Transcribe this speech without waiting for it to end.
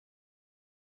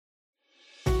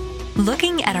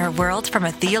Looking at our world from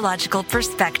a theological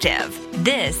perspective.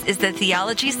 This is the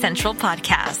Theology Central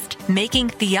Podcast, making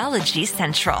theology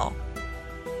central.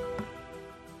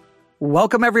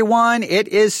 Welcome, everyone. It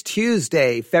is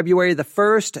Tuesday, February the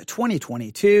 1st,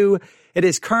 2022. It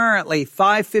is currently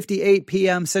 5:58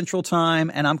 p.m. Central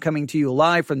Time, and I'm coming to you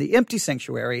live from the empty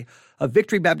sanctuary of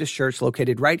Victory Baptist Church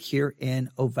located right here in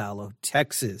Ovalo,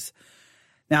 Texas.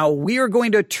 Now, we are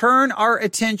going to turn our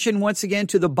attention once again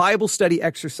to the Bible study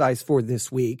exercise for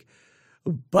this week,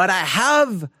 but I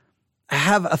have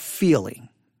a feeling,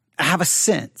 I have a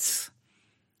sense.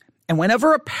 And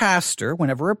whenever a pastor,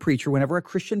 whenever a preacher, whenever a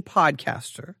Christian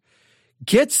podcaster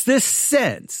gets this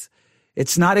sense,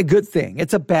 it's not a good thing.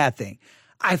 It's a bad thing.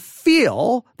 I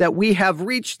feel that we have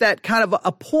reached that kind of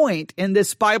a point in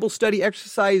this Bible study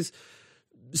exercise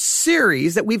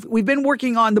series that we've been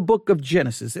working on. The book of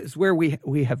Genesis is where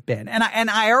we have been. And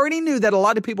I already knew that a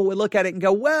lot of people would look at it and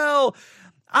go, well,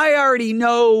 I already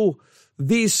know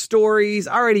these stories.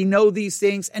 I already know these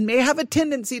things, and may have a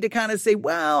tendency to kind of say,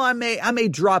 well, I may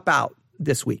drop out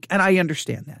this week. And I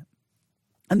understand that.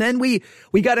 And then we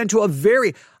got into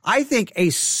I think a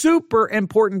super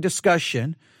important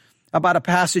discussion about a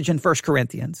passage in 1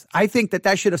 Corinthians. I think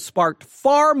that should have sparked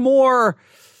far more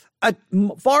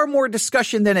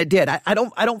discussion than it did. I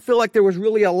don't feel like there was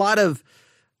really a lot of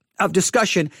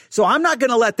discussion. So I'm not going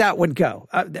to let that one go.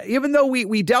 Even though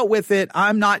we dealt with it,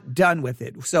 I'm not done with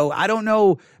it. So I don't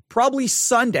know, probably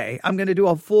Sunday, I'm going to do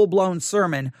a full-blown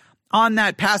sermon on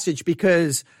that passage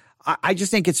because I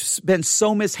just think it's been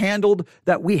so mishandled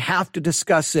that we have to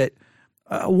discuss it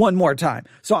one more time.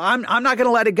 So I'm not going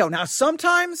to let it go. Now,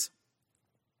 sometimes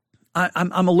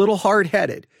I'm a little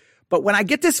hard-headed. But when I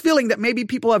get this feeling that maybe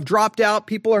people have dropped out,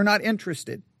 people are not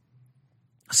interested,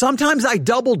 sometimes I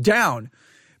double down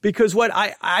because what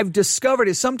I've discovered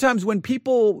is sometimes when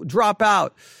people drop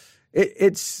out,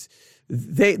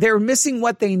 they're missing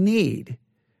what they need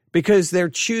because they're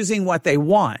choosing what they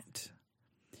want.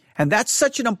 And that's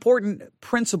such an important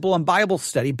principle in Bible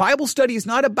study. Bible study is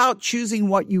not about choosing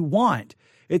what you want.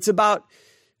 It's about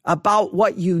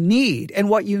what you need. And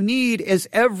what you need is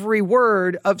every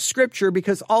word of Scripture,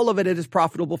 because all of it is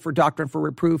profitable for doctrine, for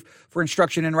reproof, for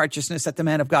instruction in righteousness, that the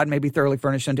man of God may be thoroughly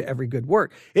furnished unto every good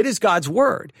work. It is God's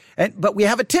word. But we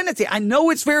have a tendency. I know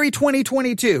it's very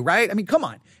 2022, right? I mean, come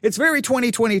on. It's very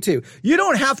 2022. You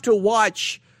don't have to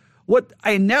watch what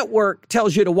a network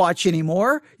tells you to watch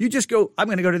anymore. You just go, I'm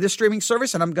going to go to this streaming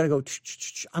service and I'm going to go,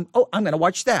 I'm going to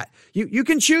watch that. You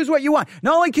can choose what you want.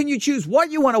 Not only can you choose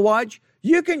what you want to watch,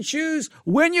 you can choose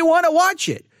when you want to watch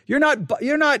it. You're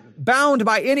not bound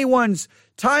by anyone's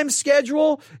time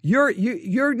schedule.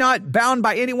 You're not bound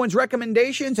by anyone's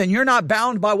recommendations, and you're not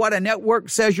bound by what a network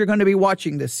says you're going to be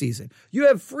watching this season. You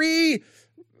have free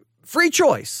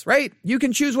choice, right? You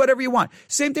can choose whatever you want.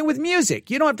 Same thing with music.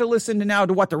 You don't have to listen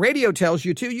to what the radio tells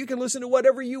you to. You can listen to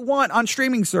whatever you want on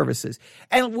streaming services.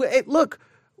 And look,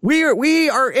 we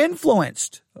are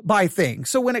influenced by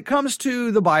things. So when it comes to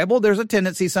the Bible, there's a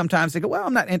tendency sometimes to go, well,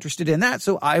 I'm not interested in that,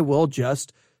 so I will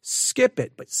just skip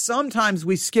it. But sometimes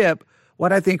we skip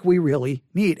what I think we really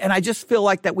need. And I just feel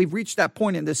like that we've reached that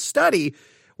point in this study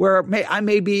where I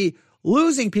may be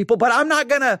losing people, but I'm not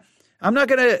gonna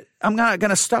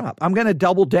stop. I'm gonna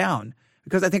double down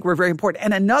because I think we're very important.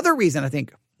 And another reason I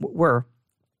think we're,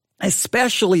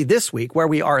 especially this week where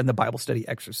we are in the Bible study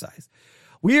exercise,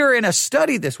 we are in a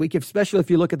study this week, especially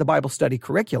if you look at the Bible study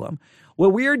curriculum, where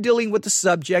we are dealing with the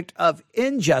subject of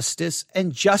injustice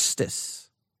and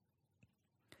justice.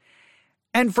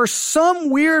 And for some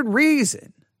weird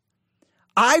reason,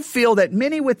 I feel that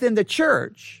many within the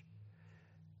church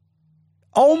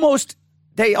almost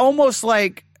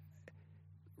like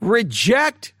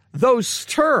reject those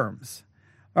terms.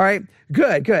 All right,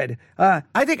 good. I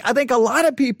think a lot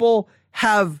of people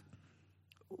have,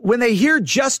 when they hear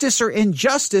justice or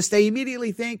injustice, they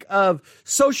immediately think of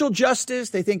social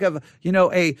justice. They think of,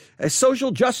 a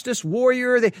social justice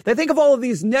warrior. They think of all of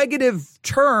these negative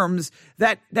terms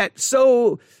that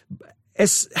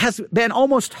has been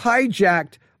almost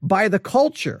hijacked by the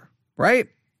culture, right?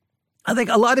 I think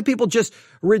a lot of people just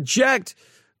reject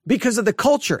because of the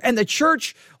culture, and the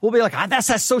church will be like, that's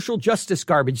that social justice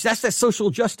garbage. That's that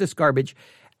social justice garbage.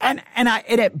 And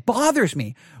it bothers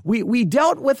me. We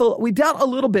dealt a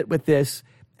little bit with this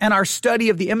in our study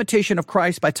of The Imitation of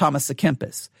Christ by Thomas à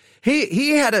Kempis.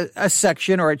 He had a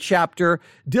section or a chapter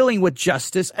dealing with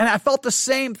justice, and I felt the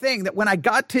same thing, that when I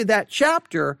got to that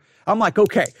chapter, I'm like,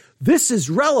 okay, this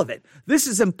is relevant. This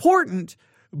is important.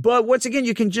 But once again,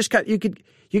 you can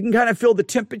kind of feel the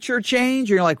temperature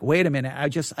change. You're like, wait a minute, I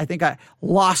think I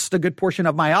lost a good portion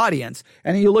of my audience.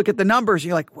 And then you look at the numbers, and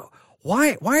you're like, well,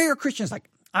 why are Christians like,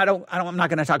 I'm not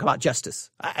going to talk about justice.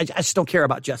 I just don't care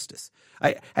about justice.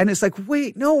 And it's like,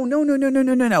 wait,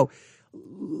 no.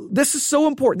 This is so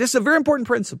important. This is a very important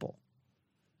principle.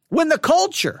 When the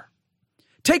culture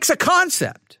takes a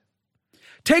concept,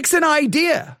 takes an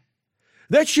idea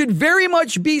that should very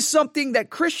much be something that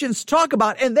Christians talk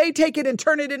about, and they take it and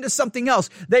turn it into something else.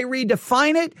 They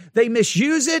redefine it, they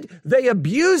misuse it, they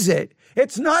abuse it.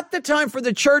 It's not the time for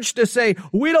the church to say,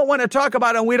 we don't want to talk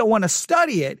about it and we don't want to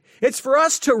study it. It's for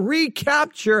us to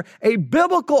recapture a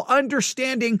biblical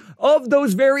understanding of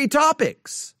those very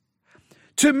topics.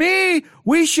 To me,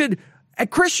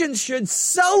 Christians should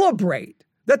celebrate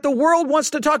that the world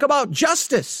wants to talk about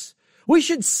justice. We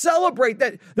should celebrate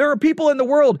that there are people in the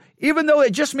world, even though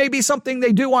it just may be something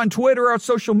they do on Twitter or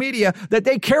social media, that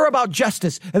they care about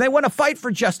justice and they want to fight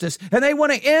for justice and they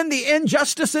want to end the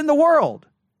injustice in the world.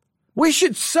 We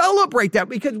should celebrate that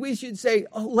because we should say,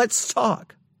 let's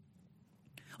talk.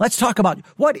 Let's talk about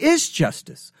what is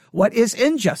justice? What is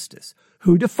injustice?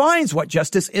 Who defines what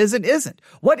justice is and isn't?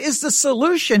 What is the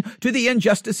solution to the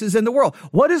injustices in the world?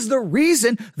 What is the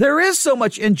reason there is so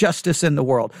much injustice in the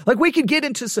world? Like we could get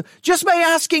into just by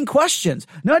asking questions,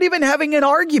 not even having an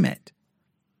argument.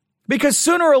 Because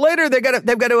sooner or later they've got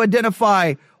to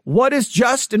identify what is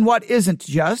just and what isn't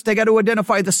just. They got to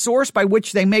identify the source by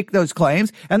which they make those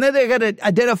claims. And then they got to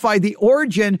identify the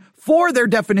origin for their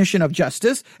definition of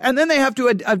justice. And then they have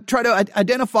to try to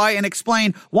identify and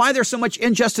explain why there's so much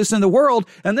injustice in the world.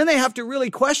 And then they have to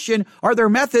really question, are their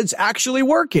methods actually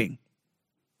working?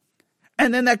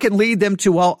 And then that can lead them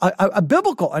to, a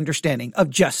biblical understanding of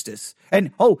justice.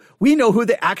 And, we know who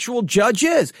the actual judge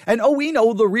is. And, we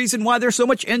know the reason why there's so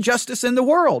much injustice in the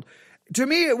world. To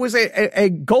me, it was a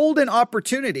golden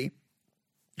opportunity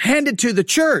handed to the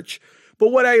church.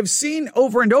 But what I have seen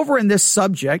over and over in this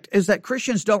subject is that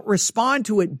Christians don't respond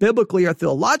to it biblically or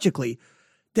theologically.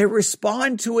 They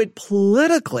respond to it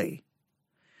politically.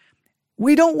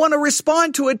 We don't want to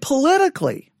respond to it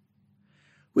politically.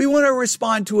 We want to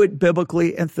respond to it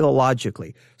biblically and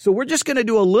theologically. So we're just going to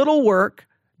do a little work,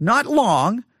 not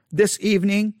long, this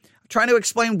evening, trying to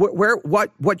explain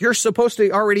what you're supposed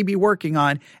to already be working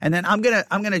on. And then I'm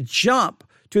going to jump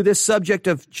to this subject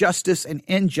of justice and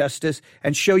injustice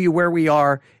and show you where we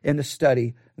are in the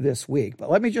study this week. But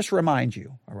let me just remind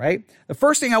you, all right? The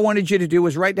first thing I wanted you to do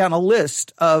was write down a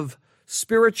list of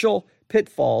spiritual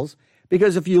pitfalls,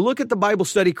 because if you look at the Bible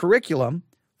study curriculum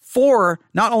for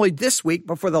not only this week,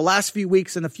 but for the last few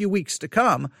weeks and the few weeks to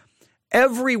come,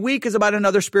 every week is about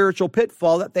another spiritual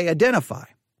pitfall that they identify.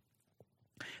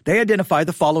 They identify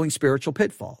the following spiritual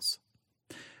pitfalls: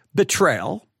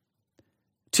 betrayal,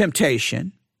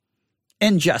 temptation,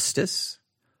 injustice,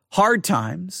 hard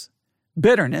times,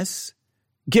 bitterness,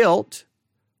 guilt,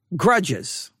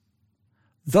 grudges.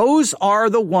 Those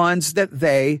are the ones that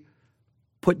they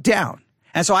put down.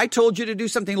 And so I told you to do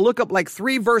something, look up like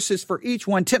 3 verses for each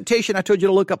one. Temptation, I told you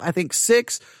to look up, I think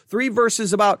 6, 3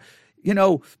 verses about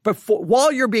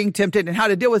while you're being tempted and how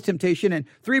to deal with temptation, and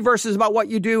 3 verses about what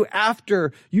you do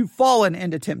after you've fallen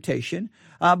into temptation.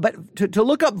 But to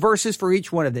look up verses for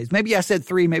each one of these. Maybe I said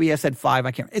 3, maybe I said 5.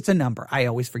 I can't. It's a number. I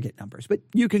always forget numbers, but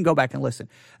you can go back and listen.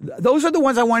 Those are the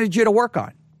ones I wanted you to work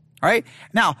on. All right.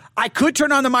 Now, I could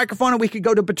turn on the microphone and we could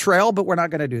go to betrayal, but we're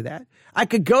not going to do that. I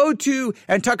could go to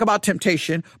and talk about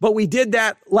temptation, but we did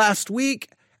that last week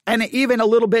and even a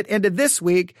little bit into this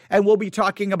week, and we'll be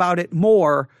talking about it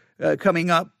more coming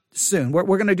up soon. We're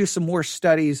going to do some more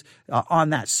studies on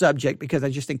that subject because I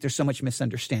just think there's so much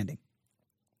misunderstanding.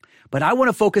 But I want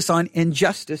to focus on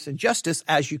injustice and justice,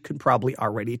 as you can probably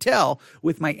already tell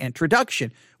with my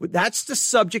introduction. That's the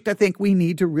subject I think we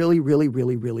need to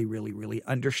really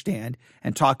understand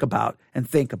and talk about and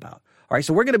think about. All right,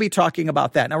 so we're going to be talking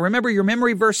about that. Now, remember, your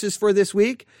memory verses for this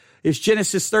week is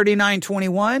Genesis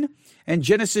 39:21 and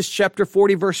Genesis chapter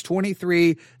 40, verse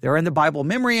 23. They're in the Bible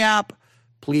Memory app.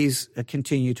 Please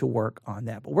continue to work on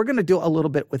that. But we're going to do a little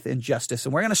bit with injustice,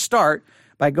 and we're going to start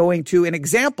by going to an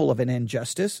example of an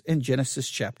injustice in Genesis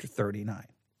chapter 39.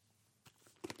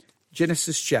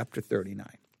 Genesis chapter 39.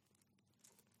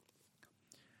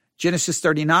 Genesis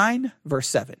 39, verse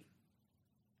 7.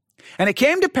 And it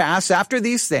came to pass after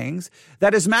these things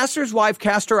that his master's wife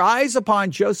cast her eyes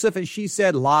upon Joseph, and she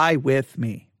said, "Lie with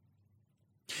me."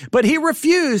 But he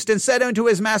refused and said unto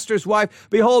his master's wife,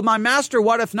 "Behold, my master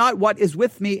wotteth not what is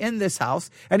with me in this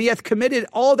house, and he hath committed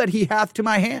all that he hath to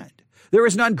my hand. There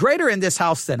is none greater in this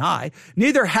house than I,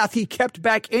 neither hath he kept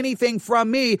back anything from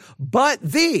me but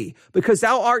thee, because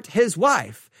thou art his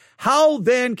wife. How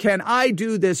then can I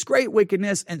do this great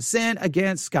wickedness and sin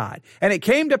against God? And it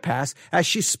came to pass, as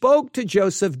she spoke to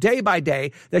Joseph day by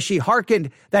day, that he hearkened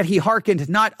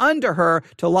not unto her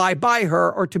to lie by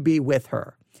her or to be with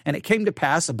her. And it came to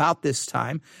pass about this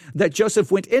time that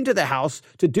Joseph went into the house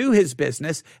to do his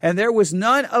business, and there was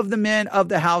none of the men of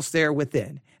the house there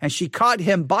within. And she caught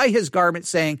him by his garment,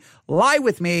 saying, Lie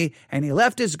with me. And he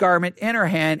left his garment in her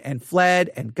hand and fled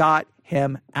and got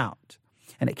him out.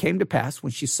 And it came to pass,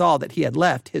 when she saw that he had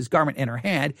left his garment in her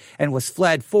hand and was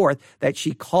fled forth, that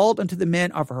she called unto the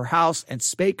men of her house and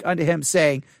spake unto him,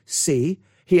 saying, See,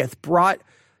 he hath brought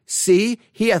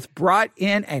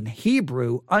in an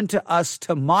Hebrew unto us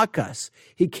to mock us.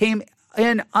 He came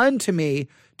in unto me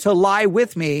to lie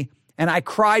with me, and I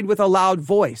cried with a loud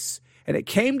voice. And it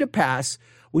came to pass,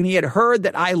 when he had heard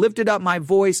that I lifted up my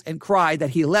voice and cried, that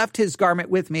he left his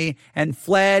garment with me and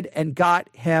fled and got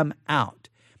him out.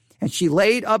 And she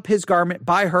laid up his garment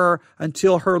by her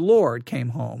until her Lord came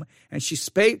home. And she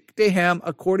spake to him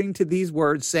according to these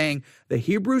words, saying, The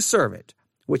Hebrew servant,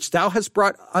 which thou hast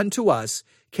brought unto us,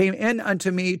 came in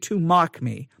unto me to mock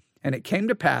me. And it came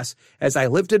to pass, as I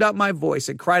lifted up my voice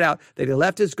and cried out, that he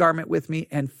left his garment with me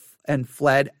and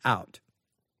fled out.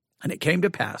 And it came to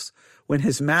pass, when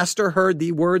his master heard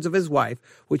the words of his wife,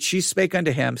 which she spake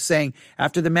unto him, saying,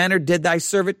 After the manner did thy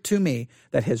servant to me,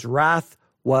 that his wrath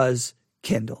was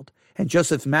kindled. And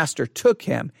Joseph's master took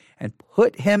him and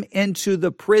put him into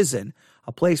the prison,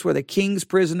 a place where the king's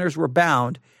prisoners were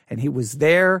bound, and he was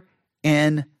there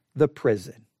in the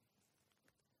prison.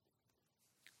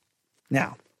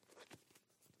 Now,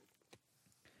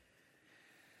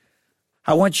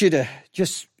 I want you to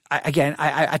just, again,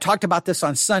 I talked about this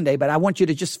on Sunday, but I want you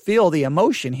to just feel the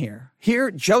emotion here.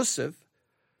 Here, Joseph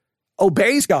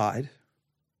obeys God.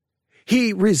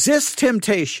 He resists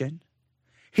temptation.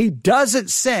 He doesn't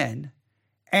sin,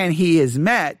 and he is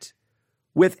met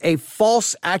with a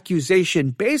false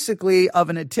accusation, basically of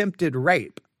an attempted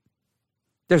rape.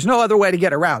 There's no other way to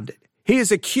get around it. He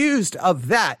is accused of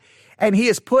that, and he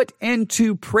is put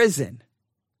into prison.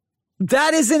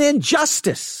 That is an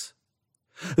injustice.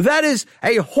 That is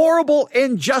a horrible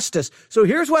injustice. So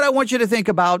here's what I want you to think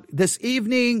about this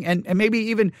evening, and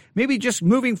maybe just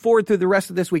moving forward through the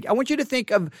rest of this week. I want you to think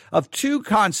of two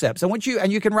concepts. I want you,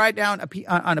 and you can write down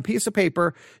on a piece of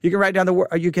paper, you can write down the word,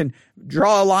 you can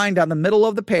draw a line down the middle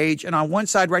of the page, and on one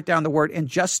side write down the word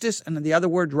injustice, and on the other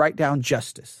word write down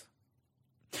justice.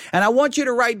 And I want you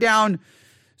to write down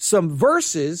some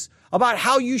verses about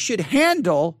how you should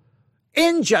handle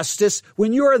injustice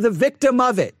when you are the victim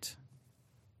of it.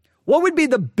 What would be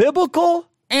the biblical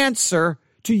answer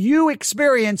to you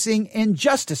experiencing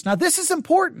injustice? Now, this is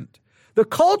important. The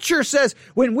culture says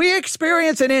when we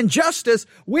experience an injustice,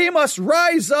 we must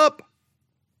rise up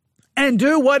and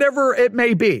do whatever it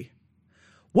may be.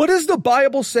 What does the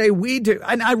Bible say we do?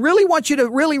 And I really want you to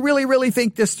really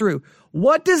think this through.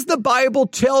 What does the Bible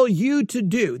tell you to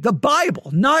do? The Bible,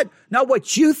 not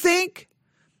what you think,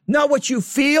 not what you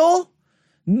feel,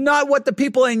 not what the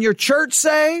people in your church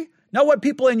say, not what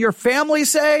people in your family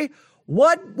say.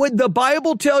 What would the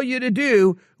Bible tell you to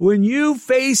do when you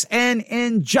face an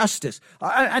injustice?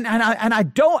 And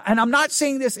I'm not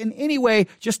saying this in any way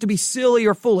just to be silly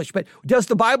or foolish, but does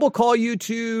the Bible call you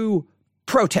to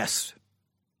protest,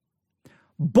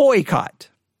 boycott,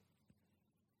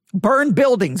 burn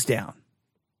buildings down,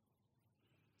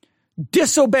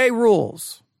 disobey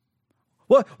rules?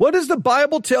 What does the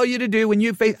Bible tell you to do when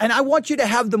you face, and I want you to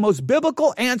have the most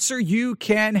biblical answer you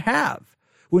can have.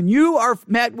 When you are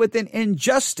met with an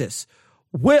injustice,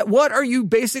 what are you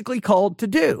basically called to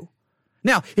do?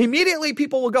 Now, immediately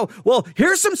people will go, well,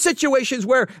 here's some situations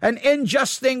where an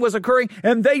unjust thing was occurring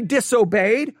and they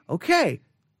disobeyed. Okay.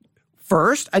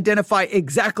 First, identify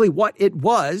exactly what it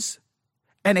was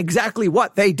and exactly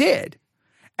what they did.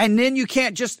 And then you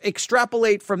can't just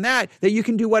extrapolate from that you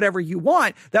can do whatever you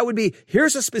want. That would be,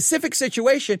 here's a specific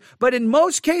situation. But in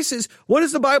most cases, what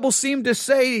does the Bible seem to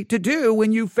say to do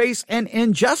when you face an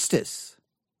injustice?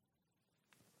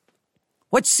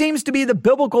 What seems to be the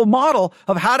biblical model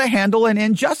of how to handle an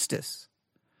injustice?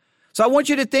 So I want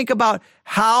you to think about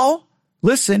I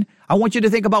want you to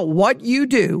think about what you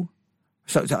do.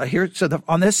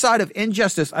 On this side of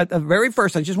injustice, at the very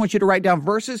first, I just want you to write down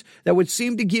verses that would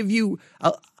seem to give you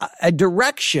a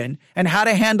direction and how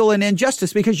to handle an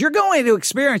injustice, because you're going to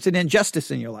experience an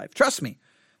injustice in your life. Trust me.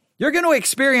 You're going to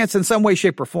experience in some way,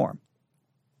 shape, or form.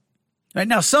 Right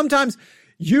now, sometimes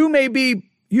you may be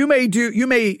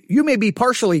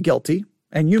partially guilty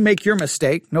and you make your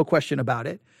mistake, no question about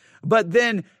it. But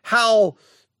then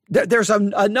there's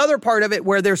another part of it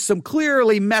where there's some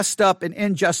clearly messed up and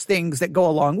unjust things that go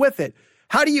along with it.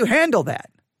 How do you handle that?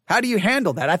 How do you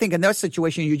handle that? I think in that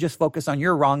situation, you just focus on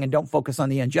your wrong and don't focus on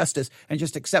the injustice and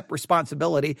just accept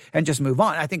responsibility and just move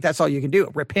on. I think that's all you can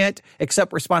do. Repent,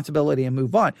 accept responsibility, and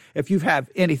move on if you have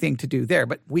anything to do there.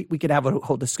 But we could have a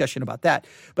whole discussion about that.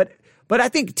 But I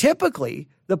think typically,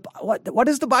 what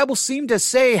does the Bible seem to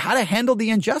say how to handle the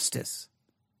injustice?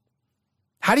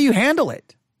 How do you handle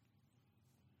it?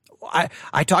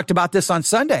 I talked about this on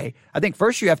Sunday. I think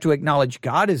first you have to acknowledge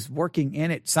God is working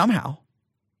in it somehow.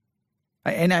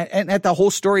 And at the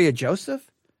whole story of Joseph,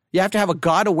 you have to have a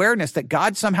God awareness that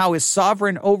God somehow is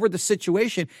sovereign over the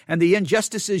situation and the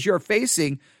injustices you're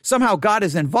facing. Somehow God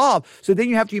is involved. So then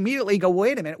you have to immediately go,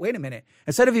 wait a minute.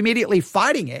 Instead of immediately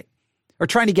fighting it or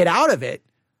trying to get out of it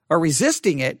or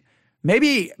resisting it,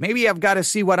 maybe I've got to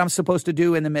see what I'm supposed to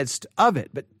do in the midst of it.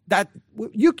 But that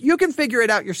you can figure it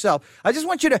out yourself. I just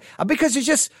want you to, because it's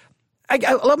just,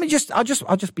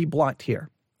 I'll just be blunt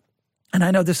here. And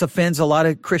I know this offends a lot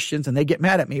of Christians and they get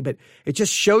mad at me, but it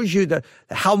just shows you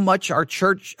how much our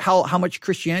church, how much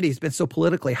Christianity has been so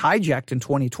politically hijacked in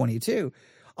 2022.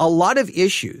 A lot of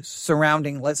issues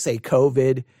surrounding, let's say,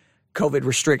 COVID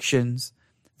restrictions,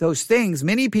 those things,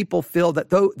 many people feel that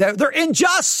they're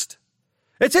unjust.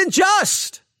 It's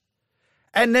unjust.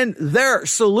 And then their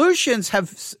solutions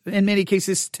have, in many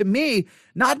cases, to me,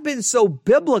 not been so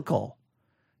biblical.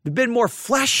 They've been more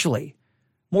fleshly,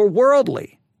 more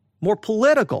worldly, more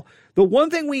political. The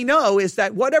one thing we know is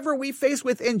that whatever we face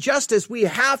with injustice, we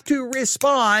have to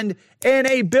respond in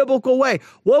a biblical way.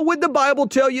 What would the Bible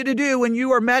tell you to do when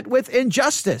you are met with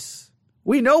injustice?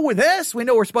 We know this. We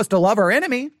know we're supposed to love our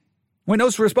enemy. We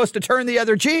know we're supposed to turn the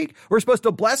other cheek. We're supposed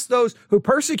to bless those who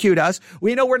persecute us.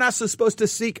 We know we're not supposed to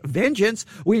seek vengeance.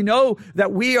 We know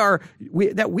that we are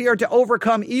to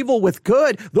overcome evil with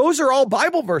good. Those are all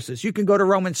Bible verses. You can go to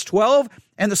Romans 12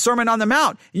 and the Sermon on the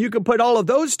Mount. You can put all of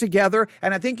those together,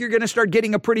 and I think you're going to start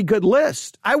getting a pretty good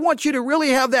list. I want you to really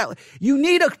have that. You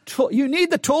need the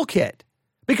toolkit,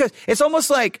 because it's almost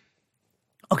like,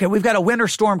 okay, we've got a winter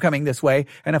storm coming this way.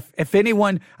 And if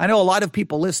anyone, I know a lot of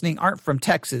people listening aren't from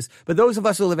Texas, but those of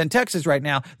us who live in Texas right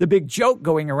now, the big joke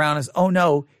going around is, oh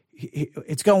no,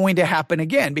 it's going to happen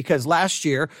again. Because last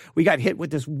year we got hit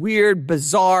with this weird,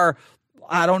 bizarre,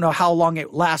 I don't know how long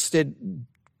it lasted,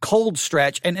 cold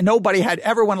stretch, and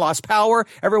everyone lost power,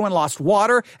 everyone lost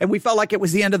water, and we felt like it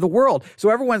was the end of the world. So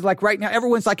everyone's like, right now,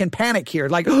 everyone's like in panic here,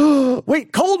 like, oh,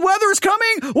 wait, cold weather is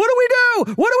coming. What do we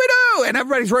do? What do we do? And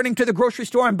everybody's running to the grocery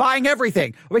store and buying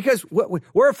everything because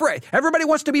we're afraid. Everybody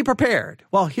wants to be prepared.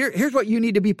 Well, here's what you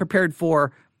need to be prepared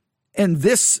for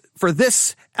for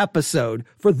this episode,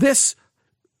 for this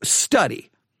study.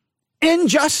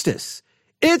 Injustice.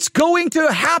 It's going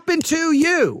to happen to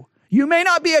you. You may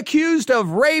not be accused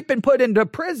of rape and put into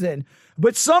prison,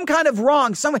 but some kind of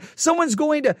wrong, someone's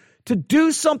going to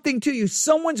do something to you.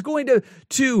 Someone's going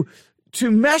to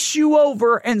mess you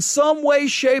over in some way,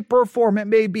 shape, or form. It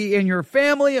may be in your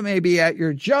family. It may be at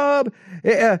your job.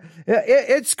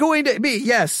 It's going to be,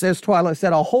 yes, as Twyla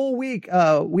said, a whole week.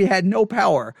 We had no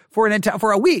power for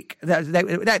a week.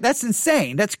 That's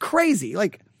insane. That's crazy.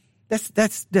 Like that's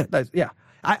yeah.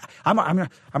 I'm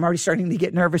already starting to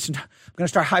get nervous, and I'm going to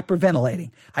start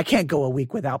hyperventilating. I can't go a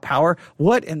week without power.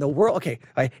 What in the world? Okay,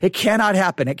 it cannot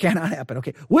happen. It cannot happen.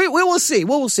 Okay, we will see.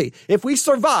 We will see if we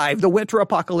survive the winter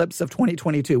apocalypse of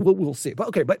 2022. We'll see.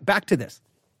 But back to this.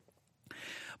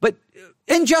 But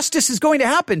injustice is going to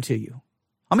happen to you.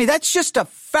 I mean, that's just a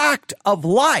fact of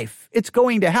life. It's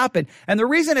going to happen. And the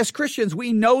reason as Christians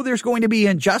we know there's going to be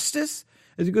injustice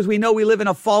is because we know we live in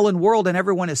a fallen world and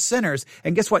everyone is sinners.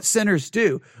 And guess what sinners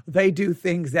do? They do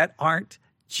things that aren't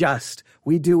just.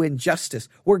 We do injustice.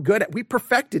 We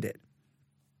perfected it.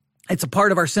 It's a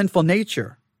part of our sinful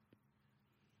nature.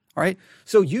 All right.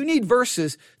 So you need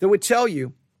verses that would tell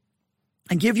you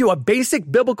and give you a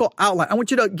basic biblical outline. I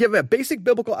want you to give a basic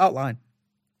biblical outline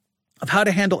of how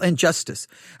to handle injustice.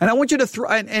 And I want you to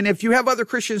and if you have other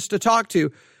Christians to talk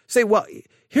to, say, well,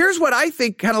 here's what I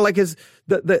think kind of like is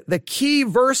the key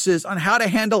verses on how to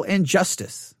handle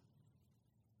injustice.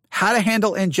 How to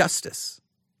handle injustice.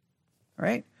 All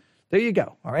right. There you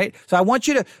go. All right. So I want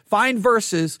you to find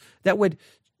verses that would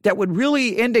really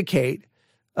indicate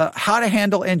how to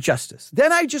handle injustice.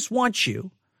 Then I just want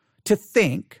you to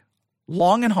think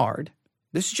long and hard.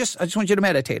 I just want you to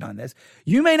meditate on this.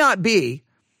 You may not be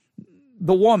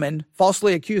the woman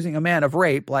falsely accusing a man of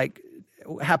rape like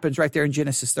happens right there in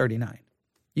Genesis 39.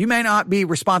 You may not be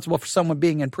responsible for someone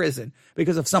being in prison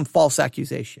because of some false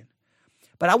accusation.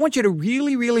 But I want you to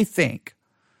really, really think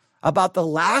about the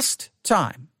last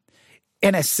time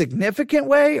in a significant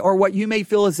way or what you may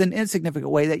feel is an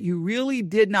insignificant way that you really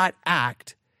did not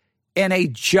act in a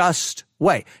just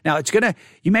way. Now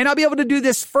you may not be able to do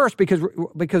this first because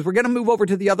we're going to move over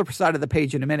to the other side of the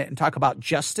page in a minute and talk about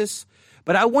justice.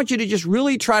 But I want you to just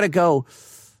really try to go,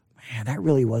 man, that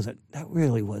really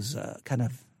was kind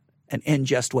of an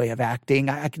unjust way of acting.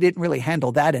 I didn't really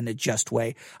handle that in a just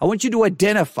way. I want you to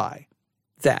identify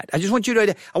that. I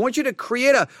want you to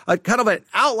create a kind of an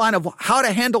outline of how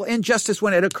to handle injustice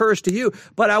when it occurs to you.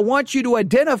 But I want you to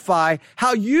identify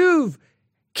how you've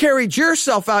carried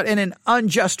yourself out in an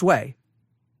unjust way.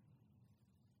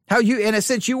 How you, in a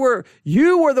sense, you were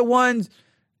the ones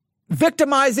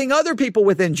victimizing other people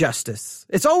with injustice.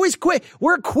 It's always quick.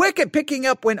 We're quick at picking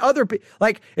up when other people,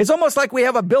 it's almost like we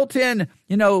have a built-in,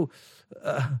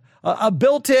 a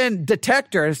built-in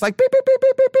detector. It's like, beep, beep, beep,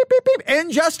 beep, beep, beep, beep, beep.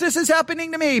 Injustice is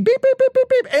happening to me. Beep, beep, beep, beep,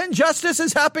 beep. Injustice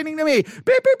is happening to me. Beep,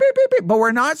 beep, beep, beep, beep. But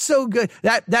we're not so good.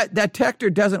 That detector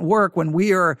doesn't work when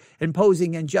we are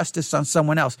imposing injustice on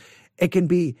someone else. It can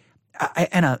be,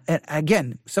 and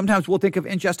again, sometimes we'll think of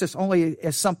injustice only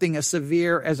as something as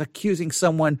severe as accusing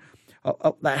someone.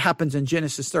 That happens in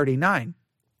Genesis 39.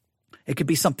 It could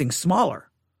be something smaller.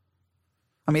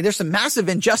 I mean, there's some massive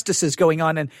injustices going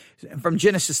on from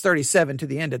Genesis 37 to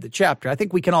the end of the chapter. I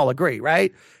think we can all agree,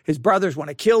 right? His brothers want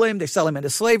to kill him. They sell him into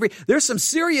slavery. There's some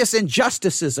serious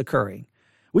injustices occurring.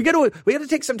 We got to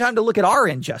take some time to look at our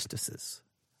injustices,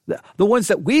 the ones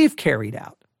that we've carried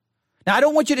out. Now, I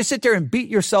don't want you to sit there and beat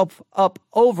yourself up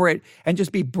over it and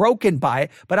just be broken by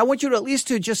it, but I want you to at least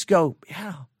to just go,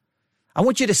 yeah. I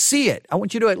want you to see it. I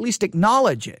want you to at least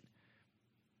acknowledge it.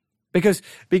 Because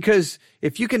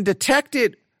if you can detect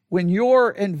it when you're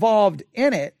involved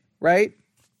in it, right?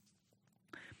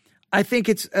 I think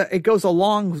it goes a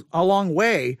long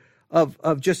way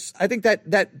of just, I think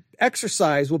that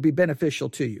exercise will be beneficial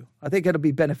to you. I think it'll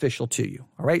be beneficial to you.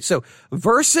 All right. So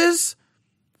verses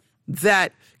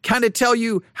that kind of tell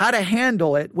you how to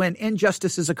handle it when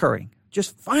injustice is occurring.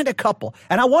 Just find a couple.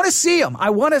 And I want to see them. I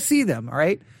want to see them. All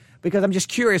right. Because I'm just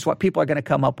curious what people are going to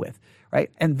come up with, right?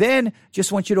 And then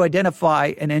just want you to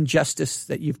identify an injustice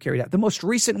that you've carried out. The most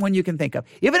recent one you can think of.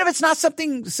 Even if it's not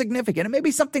something significant, it may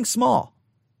be something small.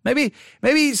 Maybe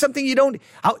something you don't,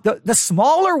 the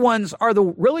smaller ones are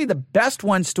really the best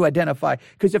ones to identify.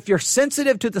 Because if you're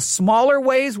sensitive to the smaller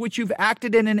ways which you've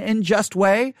acted in an unjust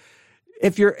way,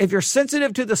 if you're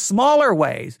sensitive to the smaller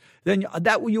ways, then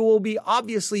you will be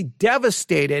obviously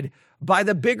devastated by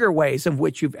the bigger ways of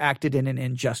which you've acted in an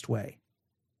unjust way.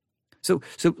 So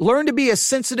learn to be as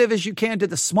sensitive as you can to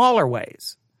the smaller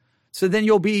ways. So then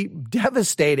you'll be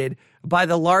devastated by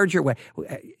the larger way.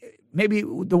 Maybe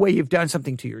the way you've done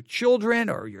something to your children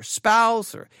or your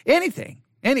spouse or anything.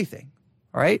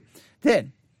 All right.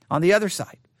 Then on the other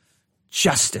side,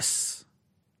 justice.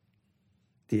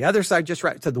 The other side, just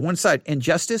right. So the one side,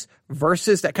 injustice,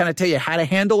 verses that kind of tell you how to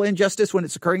handle injustice when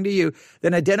it's occurring to you.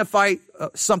 Then identify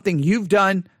something you've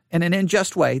done in an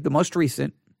unjust way, the most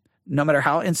recent, no matter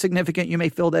how insignificant you may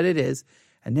feel that it is.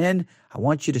 And then I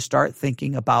want you to start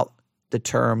thinking about the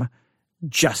term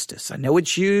justice. I know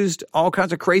it's used all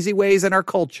kinds of crazy ways in our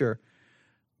culture,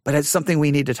 but it's something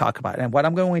we need to talk about. And what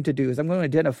I'm going to do is I'm going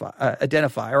to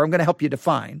identify, or I'm going to help you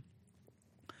define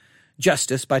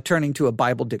justice by turning to a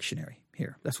Bible dictionary.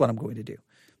 Here, that's what I'm going to do.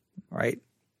 All right.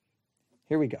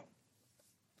 Here we go.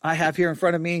 I have here in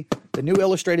front of me the New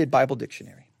Illustrated Bible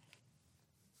Dictionary.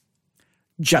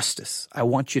 Justice. I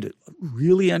want you to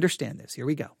really understand this. Here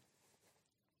we go.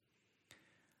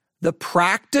 The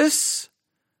practice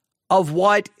of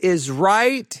what is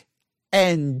right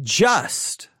and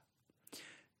just.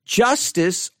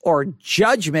 Justice or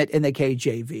judgment in the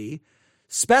KJV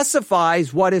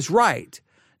specifies what is right,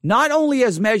 not only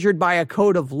as measured by a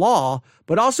code of law,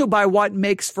 but also by what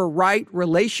makes for right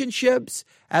relationships,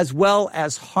 as well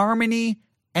as harmony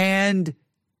and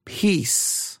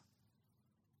peace.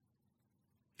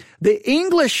 The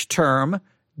English term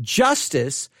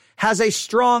justice has a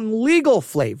strong legal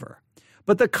flavor,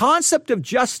 but the concept of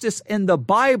justice in the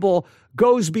Bible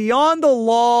goes beyond the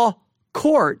law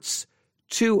courts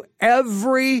to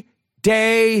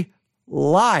everyday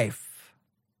life.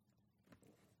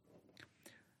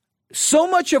 So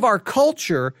much of our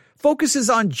culture focuses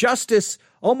on justice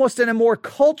almost in a more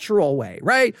cultural way,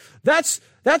 right? That's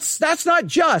not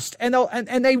just.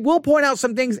 And they will point out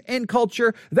some things in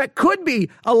culture that could be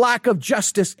a lack of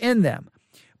justice in them.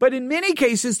 But in many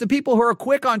cases, the people who are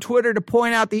quick on Twitter to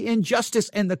point out the injustice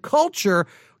in the culture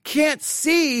can't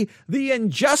see the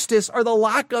injustice or the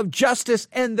lack of justice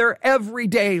in their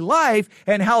everyday life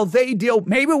and how they deal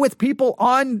maybe with people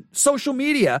on social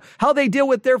media, how they deal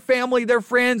with their family, their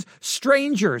friends,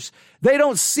 strangers. They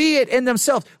don't see it in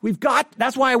themselves.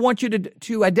 That's why I want you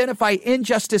to identify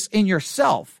injustice in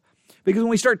yourself. Because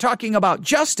when we start talking about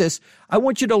justice, I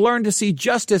want you to learn to see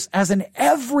justice as an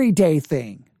everyday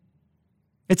thing.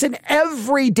 It's an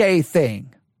everyday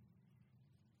thing.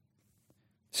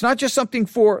 It's not just something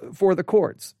for the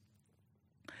courts.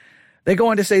 They go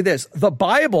on to say this: the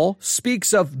Bible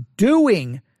speaks of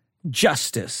doing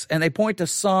justice. And they point to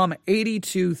Psalm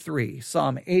 82:3.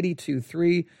 Psalm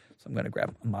 82:3. So I'm going to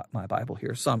grab my Bible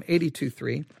here. Psalm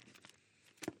 82:3.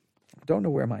 I don't know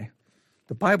where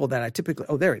the Bible that I typically,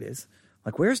 there it is.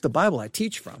 Like, where's the Bible I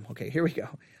teach from? Okay, here we go.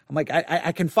 I'm like,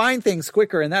 I can find things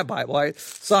quicker in that Bible. All right,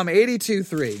 Psalm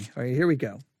 82:3. All right, here we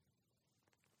go.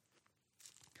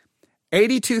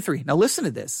 82:3. Now listen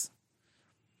to this.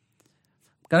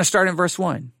 I'm going to start in verse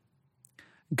 1.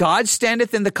 God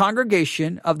standeth in the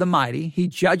congregation of the mighty. He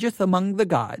judgeth among the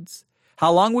gods.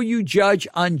 How long will you judge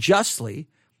unjustly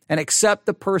and accept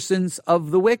the persons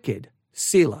of the wicked?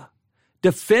 Selah.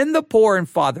 Defend the poor and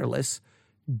fatherless.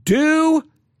 Do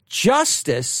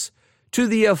justice to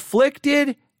the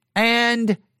afflicted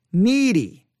and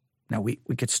needy. Now, we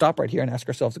could stop right here and ask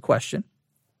ourselves a question.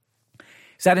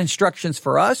 Is that instructions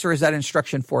for us, or is that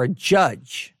instruction for a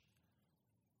judge?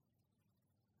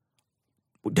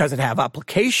 Does it have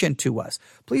application to us?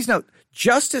 Please note,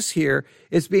 justice here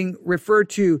is being referred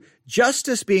to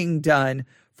justice being done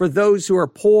for those who are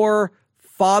poor,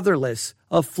 fatherless,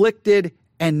 afflicted,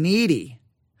 and needy.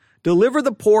 Deliver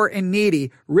the poor and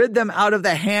needy, rid them out of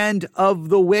the hand of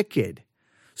the wicked.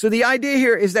 So the idea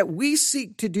here is that we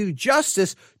seek to do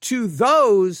justice to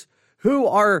those who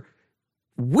are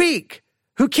weak,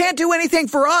 who can't do anything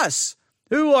for us,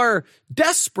 who are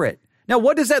desperate. Now,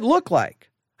 what does that look like?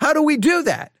 How do we do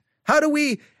that? How do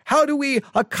we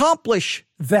accomplish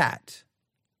that?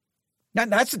 Now,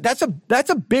 that's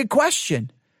a big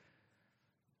question.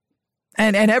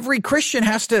 And every Christian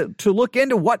has to look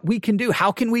into what we can do.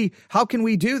 How can we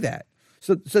do that?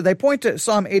 So they point to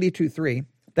Psalm 82:3.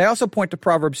 They also point to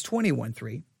Proverbs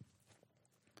 21:3.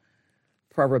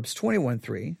 Proverbs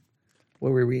 21:3,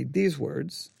 where we read these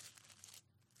words.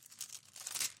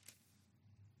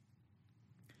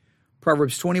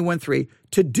 Proverbs 21:3,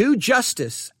 to do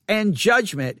justice and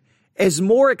judgment is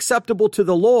more acceptable to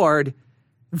the Lord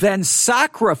than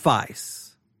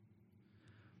sacrifice.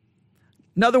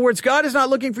 In other words, God is not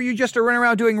looking for you just to run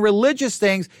around doing religious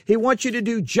things. He wants you to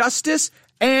do justice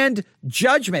and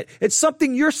judgment. It's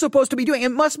something you're supposed to be doing.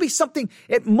 It must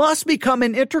become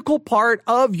an integral part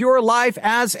of your life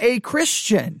as a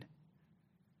Christian.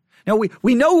 Now,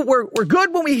 we know we're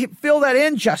good when we feel that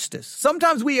injustice.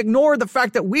 Sometimes we ignore the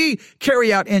fact that we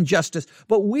carry out injustice,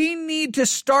 but we need to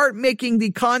start making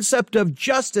the concept of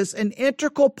justice an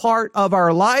integral part of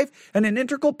our life and an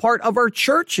integral part of our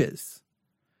churches.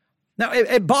 Now,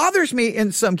 it bothers me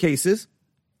in some cases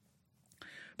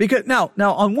because now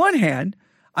on one hand,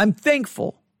 I'm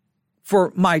thankful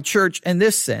for my church in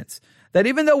this sense that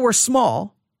even though we're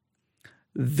small,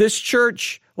 this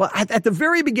church, well, at the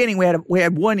very beginning, we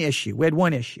had one issue.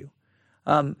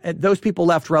 And those people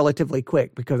left relatively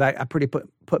quick because I pretty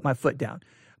put my foot down.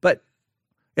 But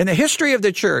in the history of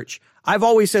the church, I've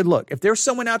always said, look, if there's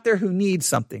someone out there who needs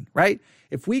something, right?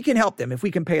 If we can help them, if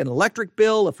we can pay an electric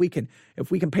bill, if we can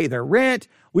pay their rent,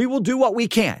 we will do what we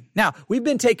can. Now, we've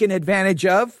been taken advantage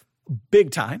of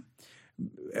big time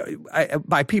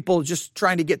by people just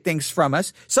trying to get things from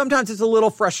us. Sometimes it's a little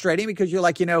frustrating because you're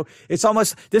like,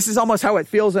 this is almost how it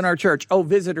feels in our church. Oh,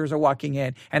 visitors are walking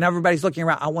in and everybody's looking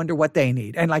around. I wonder what they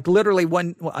need. And like literally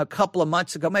a couple of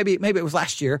months ago, maybe it was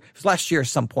last year. It was last year at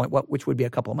some point, which would be a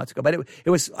couple of months ago. But it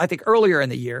was, I think, earlier in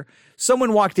the year.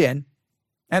 Someone walked in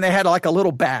and they had like a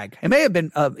little bag. It may have been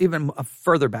even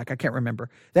further back. I can't remember.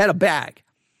 They had a bag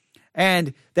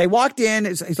and they walked in.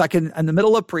 It's like in the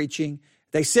middle of preaching.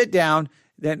 They sit down.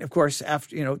 Then, of course,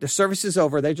 after, the service is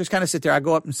over, they just kind of sit there. I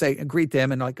go up and greet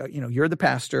them and like, you're the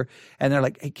pastor. And they're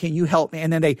like, hey, can you help me?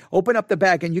 And then they open up the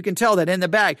bag and you can tell that in the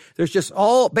bag, there's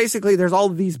all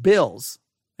of these bills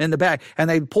in the bag. And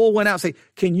they pull one out and say,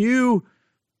 can you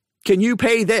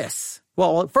pay this?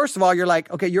 Well, first of all, you're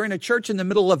like, okay, you're in a church in the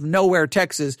middle of nowhere,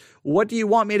 Texas. What do you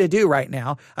want me to do right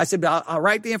now? I said, I'll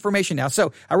write the information down.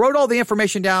 So I wrote all the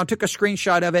information down, took a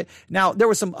screenshot of it. Now, there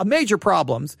were some major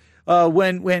problems.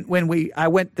 When I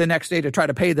went the next day to try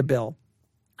to pay the bill,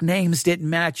 names didn't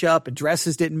match up,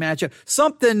 addresses didn't match up.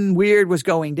 Something weird was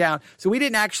going down. So we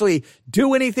didn't actually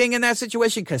do anything in that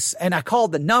situation and I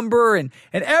called the number and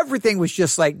everything was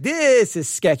just like, this is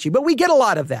sketchy, but we get a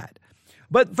lot of that.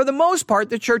 But for the most part,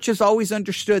 the church has always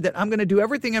understood that I'm going to do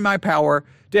everything in my power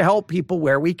to help people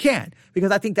where we can,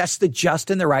 because I think that's the just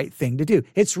and the right thing to do.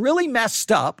 It's really messed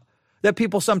up that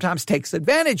people sometimes takes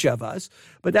advantage of us.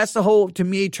 But that's the whole, to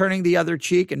me, turning the other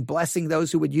cheek and blessing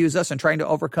those who would use us and trying to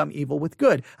overcome evil with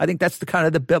good. I think that's the kind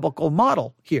of the biblical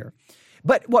model here.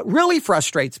 But what really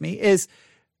frustrates me is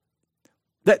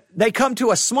that they come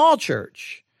to a small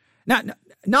church, not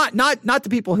the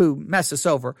people who mess us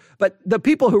over, but the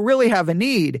people who really have a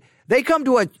need. They come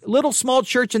to a little small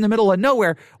church in the middle of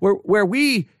nowhere where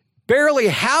we barely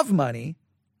have money.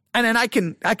 And then I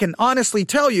can honestly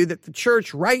tell you that the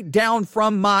church right down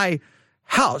from my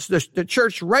house, the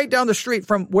church right down the street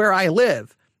from where I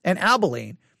live in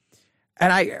Abilene,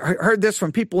 and I heard this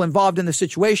from people involved in the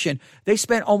situation, they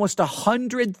spent almost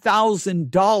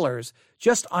 $100,000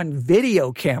 just on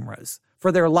video cameras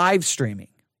for their live streaming.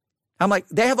 I'm like,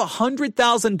 they have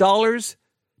 $100,000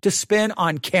 to spend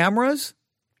on cameras?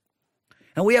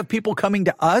 And we have people coming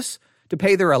to us to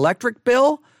pay their electric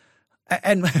bill?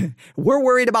 And we're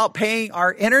worried about paying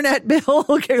our internet bill.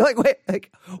 Okay,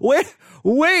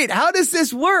 wait, how does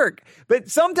this work?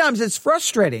 But sometimes it's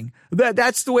frustrating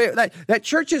that's the way that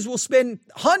churches will spend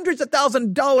hundreds of thousands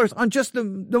of dollars on just the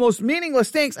most meaningless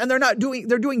things, and they're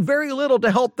doing very little to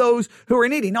help those who are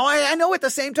needy. Now, I know at the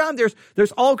same time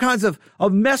there's all kinds of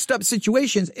messed up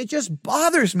situations. It just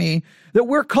bothers me that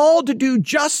we're called to do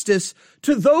justice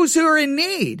to those who are in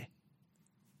need.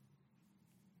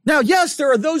 Now, yes,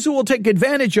 there are those who will take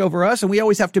advantage over us, and we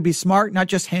always have to be smart, not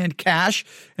just hand cash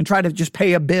and try to just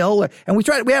pay a bill. And we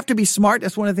have to be smart.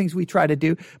 That's one of the things we try to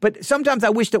do. But sometimes I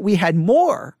wish that we had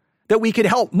more, that we could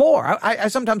help more. I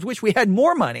sometimes wish we had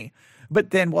more money.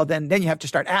 But then you have to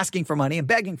start asking for money and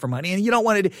begging for money, and you don't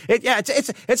want to.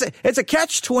 It's a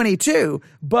catch-22.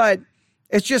 But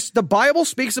it's just the Bible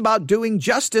speaks about doing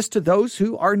justice to those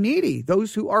who are needy,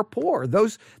 those who are poor.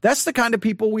 That's the kind of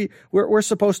people we're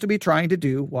supposed to be trying to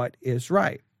do what is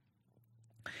right.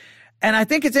 And I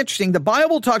think it's interesting. The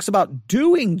Bible talks about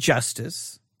doing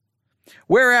justice,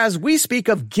 whereas we speak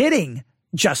of getting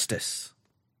justice.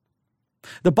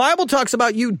 The Bible talks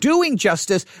about you doing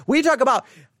justice. We talk about,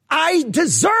 I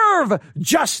deserve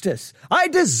justice.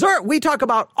 We talk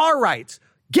about our rights.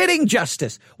 Getting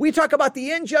justice. We talk about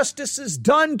the injustices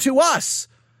done to us.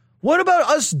 What about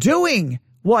us doing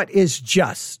what is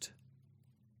just?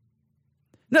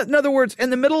 In other words, in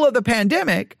the middle of the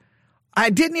pandemic,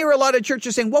 I didn't hear a lot of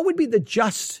churches saying, what would be the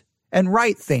just and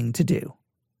right thing to do?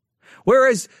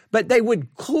 But they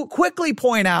would quickly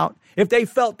point out if they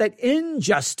felt that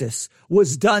injustice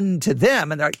was done to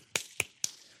them. And they're like,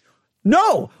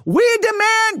 no, we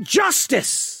demand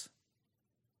justice.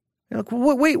 You're like,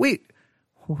 wait.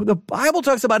 The Bible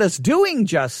talks about us doing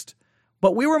just,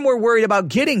 but we were more worried about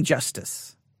getting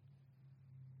justice.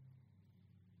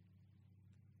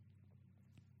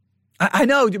 I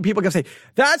know people can say,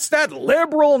 that's that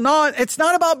liberal, it's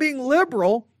not about being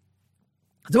liberal.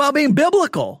 It's about being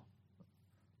biblical.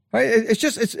 Right?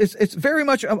 It's very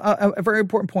much a very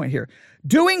important point here.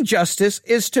 Doing justice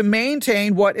is to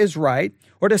maintain what is right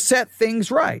or to set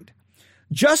things right.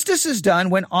 Justice is done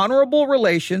when honorable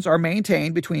relations are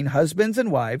maintained between husbands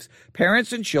and wives,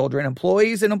 parents and children,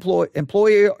 employees and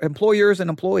employers and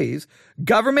employees,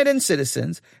 government and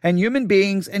citizens, and human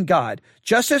beings and God.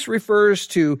 Justice refers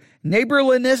to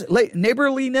neighborliness, if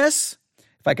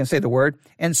I can say the word,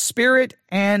 and spirit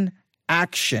and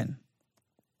action.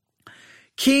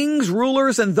 Kings,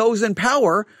 rulers, and those in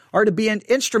power are to be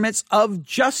instruments of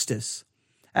justice,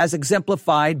 as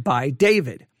exemplified by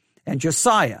David and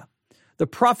Josiah. The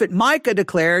prophet Micah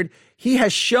declared, he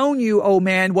has shown you, O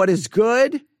man, what is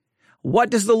good.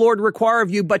 What does the Lord require of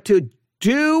you but to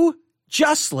do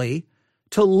justly,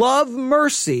 to love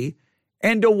mercy,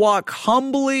 and to walk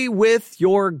humbly with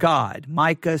your God?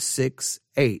 Micah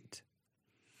 6:8.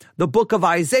 The book of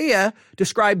Isaiah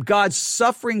described God's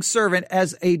suffering servant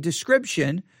as a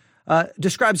description,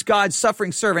 describes God's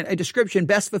suffering servant, a description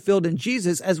best fulfilled in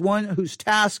Jesus as one whose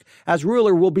task as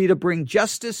ruler will be to bring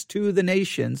justice to the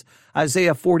nations.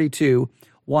 Isaiah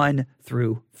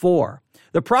 42:1-4.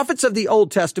 The prophets of the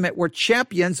Old Testament were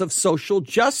champions of social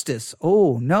justice.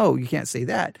 Oh, no, you can't say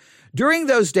that. During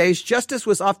those days, justice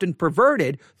was often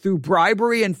perverted through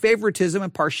bribery and favoritism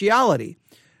and partiality.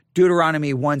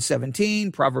 Deuteronomy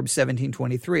 1:17, Proverbs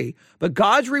 17:23. But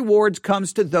God's rewards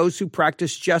comes to those who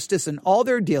practice justice in all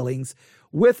their dealings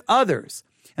with others.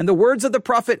 And the words of the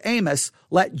prophet Amos,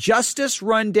 let justice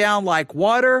run down like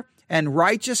water and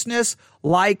righteousness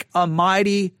like a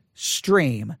mighty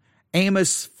stream.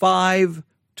 Amos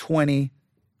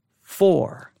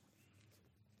 5:24.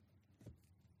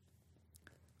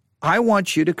 I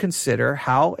want you to consider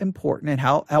how important and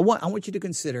I want you to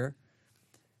consider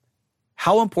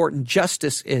how important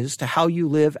justice is to how you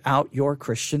live out your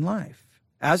Christian life.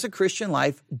 As a Christian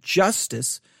life,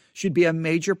 justice should be a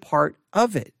major part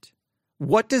of it.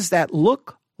 What does that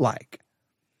look like?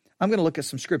 I'm going to look at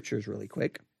some scriptures really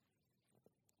quick.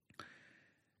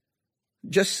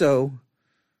 Just so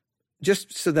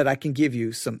that I can give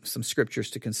you some scriptures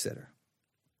to consider.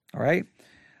 All right?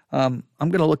 I'm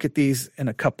going to look at these in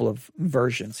a couple of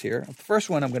versions here. The first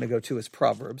one I'm going to go to is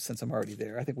Proverbs, since I'm already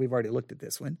there. I think we've already looked at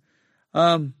this one.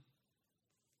 Let's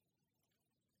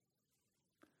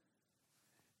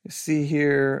see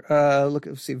here.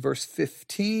 Let's see, verse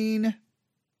 15.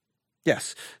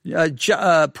 Yes.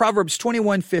 Proverbs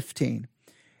 21:15.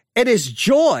 It is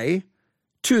joy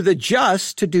to the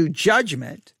just to do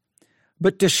judgment,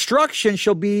 but destruction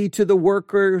shall be to the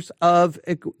workers of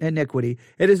iniquity.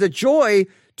 It is a joy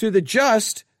to the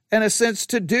just, in a sense,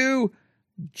 to do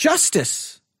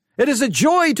justice. It is a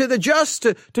joy to the just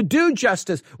to do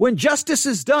justice. When justice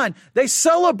is done, they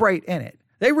celebrate in it.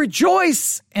 They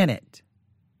rejoice in it.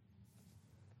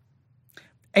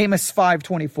 Amos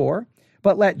 5:24.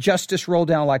 But let justice roll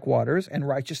down like waters and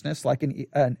righteousness like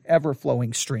an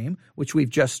ever-flowing stream, which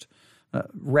we've just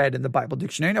read in the Bible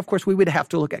dictionary. And of course, we would have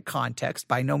to look at context.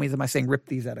 By no means am I saying rip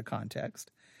these out of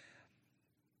context.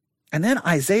 And then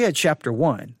Isaiah chapter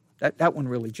 1, that one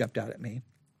really jumped out at me.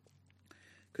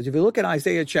 Because if you look at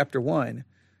Isaiah chapter 1,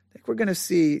 I think we're going to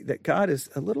see that God is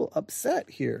a little upset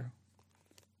here,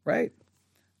 right?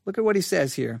 Look at what he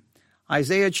says here.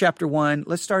 Isaiah chapter 1,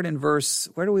 let's start in verse,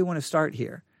 where do we want to start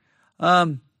here?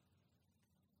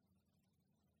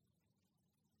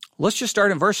 Let's just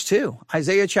start in verse 2.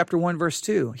 Isaiah chapter 1, verse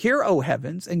 2. Hear, O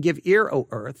heavens, and give ear, O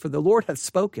earth, for the Lord hath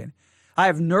spoken. I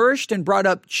have nourished and brought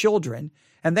up children,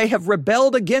 and they have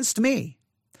rebelled against me.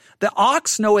 The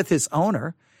ox knoweth his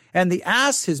owner, and the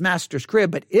ass his master's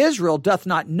crib, but Israel doth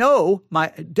not know, my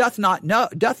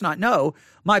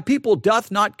people doth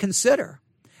not consider.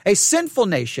 A sinful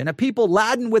nation, a people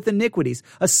laden with iniquities,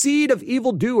 a seed of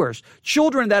evildoers,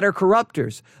 children that are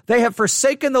corrupters. They have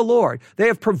forsaken the Lord. They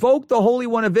have provoked the Holy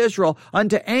One of Israel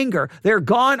unto anger. They are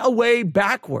gone away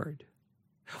backward.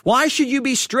 Why should you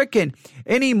be stricken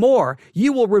any more?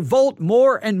 You will revolt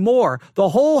more and more. The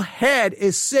whole head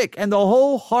is sick and the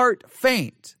whole heart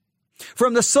faint.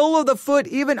 From the sole of the foot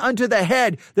even unto the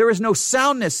head, there is no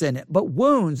soundness in it, but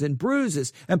wounds and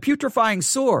bruises and putrefying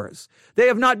sores. They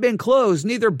have not been closed,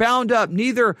 neither bound up,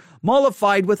 neither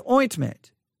mollified with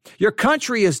ointment. Your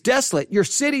country is desolate. Your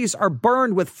cities are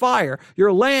burned with fire.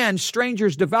 Your land,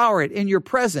 strangers devour it in your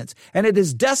presence, and it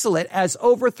is desolate as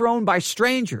overthrown by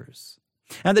strangers.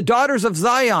 And the daughters of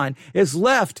Zion is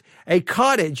left a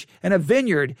cottage and a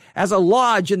vineyard, as a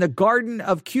lodge in the garden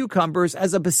of cucumbers,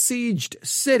 as a besieged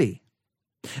city.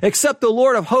 Except the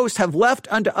Lord of hosts have left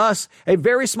unto us a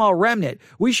very small remnant.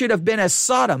 We should have been as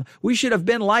Sodom. We should have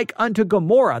been like unto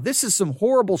Gomorrah. This is some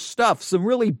horrible stuff, some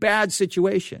really bad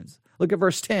situations. Look at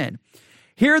verse 10.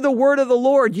 Hear the word of the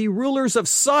Lord, ye rulers of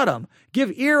Sodom.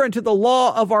 Give ear unto the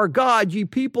law of our God, ye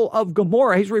people of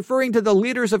Gomorrah. He's referring to the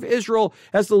leaders of Israel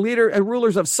as the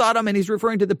rulers of Sodom, and he's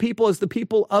referring to the people as the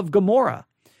people of Gomorrah.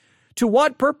 To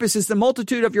what purpose is the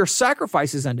multitude of your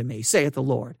sacrifices unto me, saith the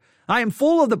Lord? I am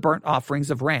full of the burnt offerings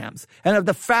of rams and of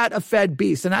the fat of fed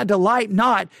beasts, and I delight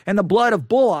not in the blood of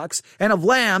bullocks and of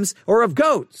lambs or of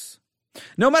goats.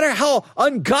 No matter how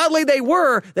ungodly they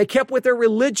were, they kept with their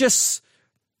religious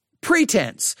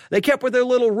pretense. They kept with their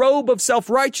little robe of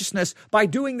self-righteousness by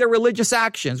doing their religious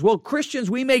actions. Well, Christians,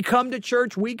 we may come to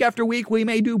church week after week. We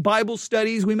may do Bible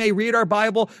studies. We may read our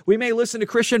Bible. We may listen to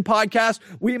Christian podcasts.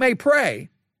 We may pray.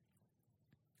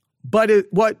 But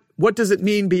what does it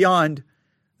mean beyond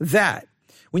that?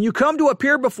 When you come to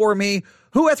appear before me,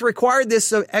 who hath required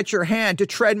this at your hand to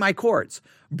tread my courts?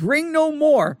 Bring no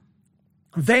more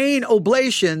vain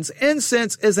oblations.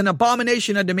 Incense is an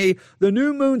abomination unto me. The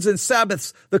new moons and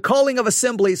Sabbaths, the calling of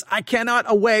assemblies, I cannot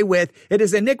away with. It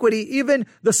is iniquity, even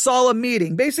the solemn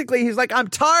meeting. Basically, he's like, I'm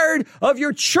tired of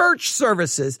your church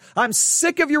services. I'm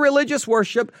sick of your religious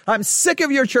worship. I'm sick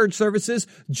of your church services.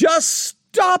 Just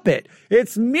stop it.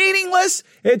 It's meaningless.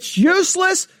 It's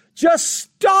useless. Just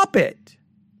stop it.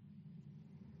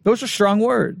 Those are strong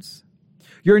words.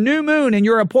 Your new moon and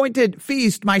your appointed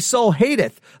feast my soul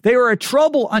hateth. They are a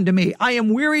trouble unto me. I am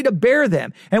weary to bear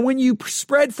them. And when you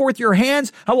spread forth your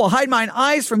hands, I will hide mine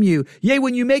eyes from you. Yea,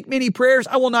 when you make many prayers,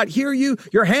 I will not hear you.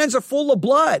 Your hands are full of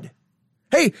blood.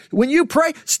 Hey, when you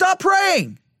pray, stop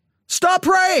praying. Stop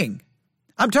praying.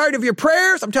 I'm tired of your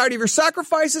prayers. I'm tired of your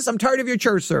sacrifices. I'm tired of your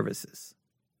church services.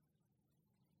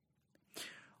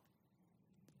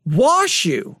 Wash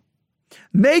you.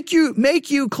 Make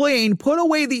you clean, put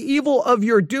away the evil of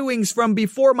your doings from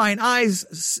before mine eyes,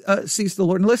 cease the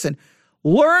Lord. And listen,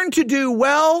 learn to do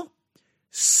well,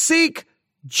 seek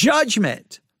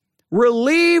judgment,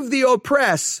 relieve the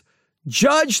oppressed,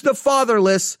 judge the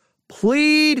fatherless,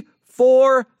 plead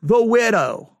for the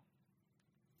widow.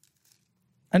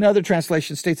 Another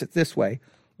translation states it this way: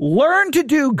 learn to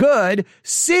do good,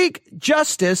 seek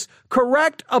justice,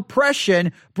 correct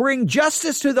oppression, bring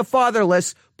justice to the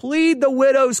fatherless, plead the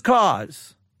widow's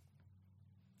cause.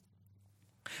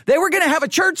 They were going to have a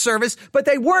church service, but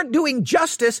they weren't doing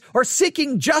justice or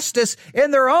seeking justice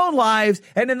in their own lives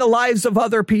and in the lives of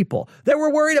other people. They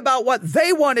were worried about what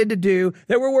they wanted to do.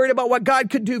 They were worried about what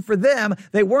God could do for them.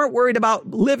 They weren't worried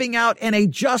about living out in a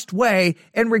just way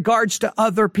in regards to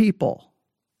other people.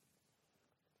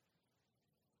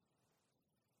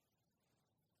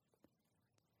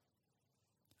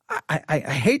 I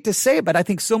hate to say it, but I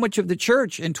think so much of the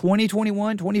church in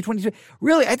 2021, 2022,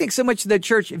 really, I think so much of the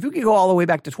church, if we could go all the way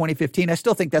back to 2015, I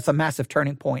still think that's a massive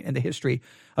turning point in the history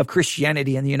of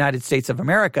Christianity in the United States of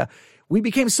America. We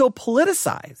became so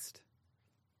politicized.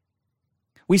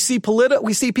 We see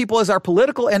people as our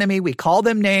political enemy. We call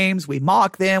them names. We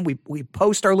mock them. We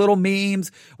post our little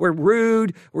memes. We're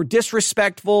rude. We're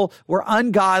disrespectful. We're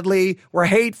ungodly. We're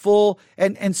hateful.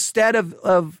 And instead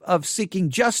of seeking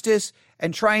justice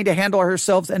and trying to handle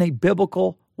ourselves in a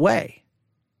biblical way.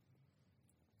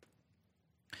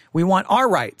 We want our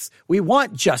rights. We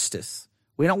want justice.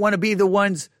 We don't want to be the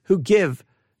ones who give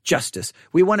justice.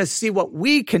 We want to see what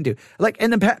we can do. Like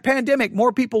in the pandemic,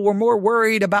 more people were more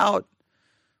worried about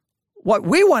what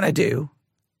we want to do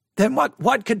than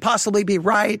what could possibly be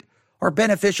right or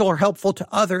beneficial or helpful to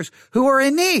others who are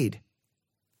in need.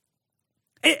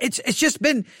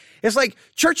 It's like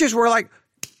churches were like,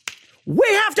 we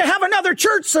have to have another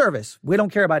church service. We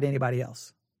don't care about anybody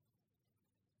else.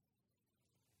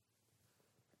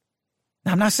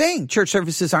 Now, I'm not saying church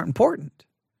services aren't important,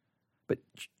 but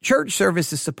church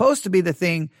service is supposed to be the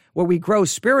thing where we grow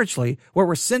spiritually, where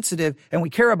we're sensitive and we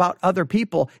care about other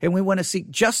people and we want to seek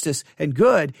justice and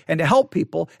good and to help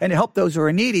people and to help those who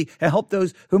are needy and help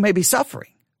those who may be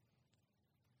suffering.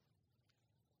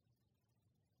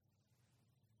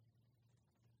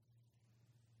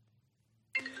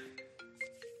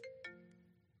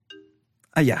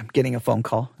 I'm getting a phone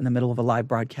call in the middle of a live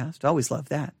broadcast. I always love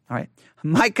that. All right.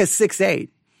 Micah 6:8.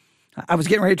 I was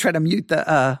getting ready to try to mute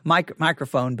the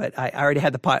microphone, but I already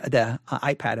had the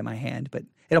iPad in my hand, but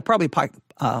it'll probably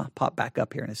pop back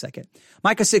up here in a second.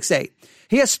 Micah 6:8.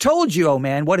 He has told you, O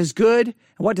man, what is good and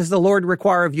what does the Lord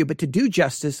require of you, but to do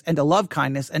justice and to love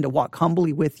kindness and to walk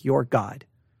humbly with your God.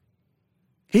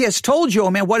 He has told you,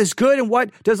 oh man, what is good and what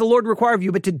does the Lord require of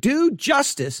you, but to do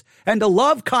justice and to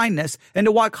love kindness and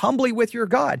to walk humbly with your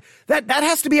God. That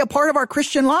has to be a part of our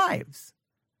Christian lives.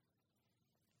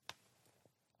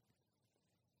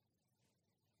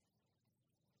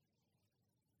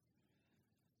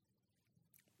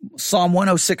 Psalm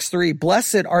 106:3,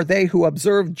 blessed are they who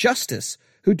observe justice,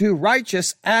 who do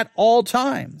righteous at all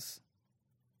times.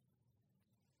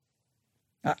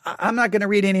 I'm not going to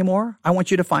read anymore. I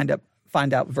want you to find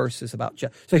out verses about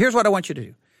justice. So here's what I want you to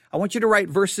do. I want you to write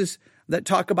verses that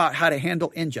talk about how to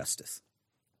handle injustice.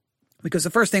 Because the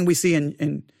first thing we see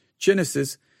in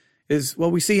Genesis is, well,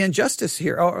 we see injustice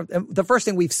here. Or the first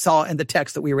thing we saw in the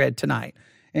text that we read tonight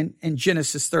in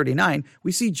Genesis 39,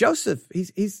 we see Joseph.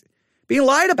 He's being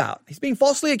lied about. He's being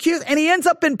falsely accused, and he ends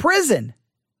up in prison.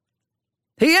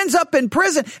 He ends up in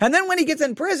prison. And then when he gets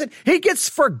in prison, he gets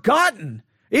forgotten,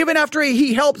 even after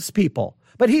he helps people.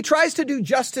 But he tries to do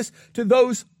justice to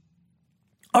those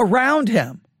around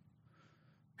him.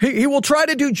 He will try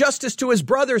to do justice to his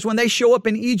brothers when they show up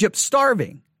in Egypt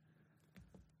starving.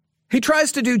 He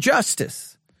tries to do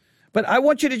justice. But I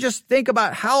want you to just think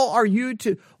about I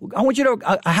want you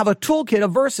to have a toolkit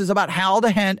of verses about how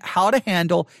to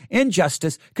handle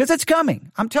injustice, because it's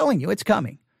coming. I'm telling you, it's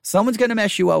coming. Someone's going to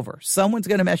mess you over. Someone's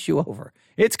going to mess you over.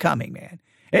 It's coming, man.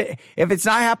 If it's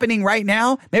not happening right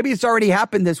now, maybe it's already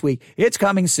happened this week. It's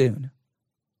coming soon.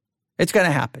 It's going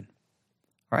to happen.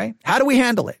 All right? How do we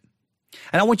handle it?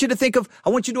 And I want you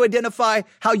to identify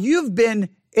how you've been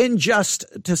unjust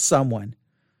to someone,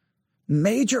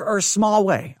 major or small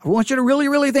way. I want you to really,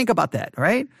 really think about that. All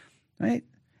right? Right?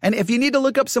 And if you need to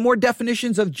look up some more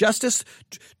definitions of justice,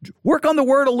 work on the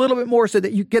word a little bit more so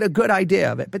that you get a good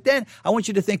idea of it. But then I want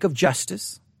you to think of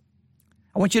justice.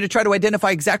 I want you to try to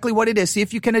identify exactly what it is. See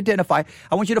if you can identify.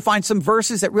 I want you to find some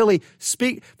verses that really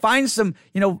find some,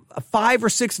 5 or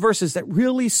 6 verses that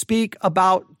really speak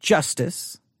about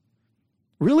justice.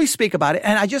 Really speak about it.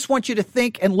 And I just want you to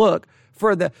think and look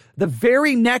for the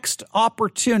very next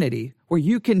opportunity where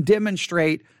you can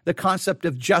demonstrate the concept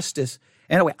of justice.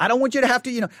 Anyway, I don't want you to have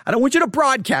to, I don't want you to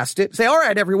broadcast it. Say, all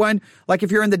right, everyone, like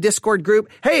if you're in the Discord group,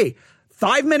 hey,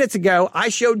 5 minutes ago, I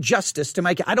showed justice to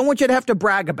my kid. I don't want you to have to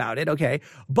brag about it, okay?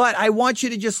 But I want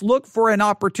you to just look for an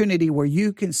opportunity where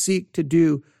you can seek to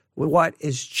do what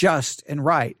is just and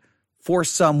right for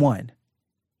someone.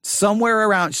 Somewhere,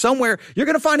 you're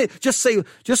going to find it. Just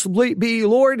be,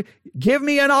 Lord, give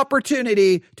me an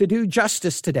opportunity to do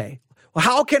justice today. Well,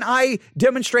 how can I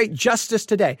demonstrate justice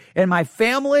today? In my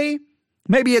family,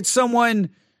 maybe it's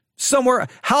someone somewhere.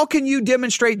 How can you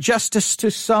demonstrate justice to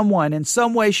someone in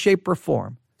some way, shape, or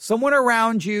form? Someone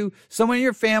around you, someone in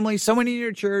your family, someone in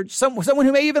your church, someone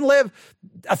who may even live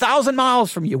 1,000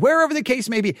 miles from you, wherever the case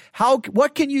may be.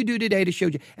 What can you do today to show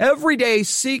you? Every day,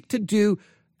 seek to do,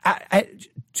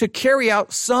 to carry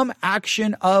out some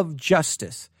action of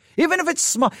justice. Even if it's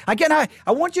small. Again, I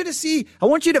want you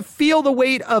to feel the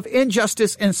weight of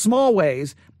injustice in small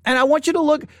ways. And I want you to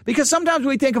look, because sometimes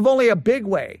we think of only a big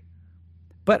way.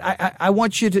 But I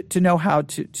want you to know how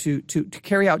to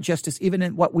carry out justice even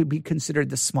in what would be considered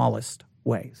the smallest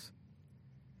ways.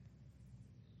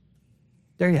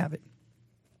 There you have it.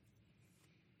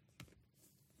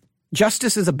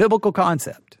 Justice is a biblical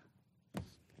concept.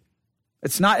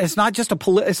 It's not just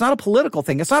it's not a political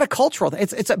thing. It's not a cultural thing.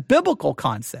 It's a biblical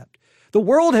concept. The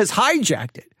world has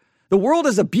hijacked it. The world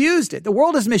has abused it. The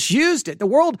world has misused it. The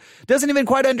world doesn't even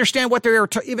quite understand what they're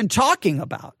even talking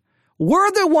about.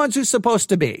 We're the ones who's supposed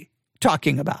to be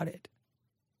talking about it.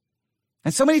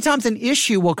 And so many times an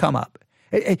issue will come up.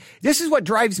 This is what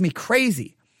drives me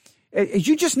crazy.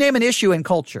 You just name an issue in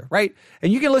culture, right?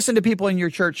 And you can listen to people in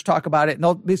your church talk about it. And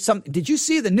there'll be did you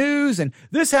see the news? And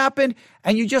this happened.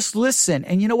 And you just listen.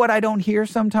 And you know what I don't hear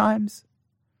sometimes?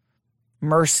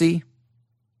 Mercy,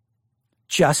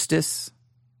 justice,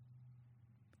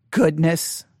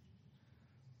 goodness.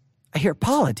 I hear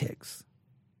politics.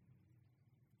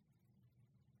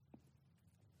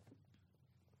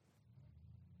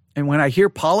 And when I hear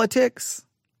politics,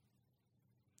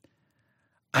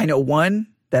 I know, one,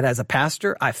 that as a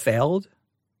pastor, I failed.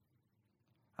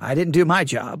 I didn't do my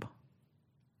job.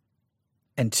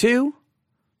 And two,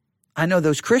 I know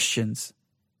those Christians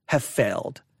have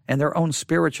failed in their own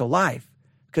spiritual life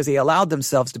because they allowed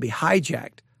themselves to be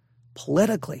hijacked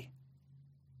politically.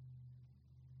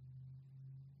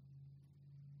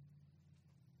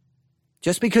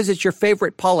 Just because it's your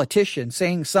favorite politician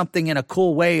saying something in a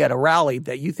cool way at a rally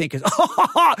that you think is,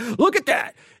 look at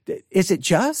that. Is it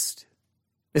just?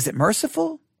 Is it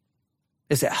merciful?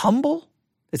 Is it humble?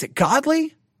 Is it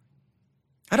godly?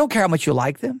 I don't care how much you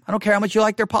like them. I don't care how much you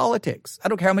like their politics. I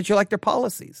don't care how much you like their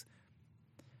policies.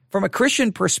 From a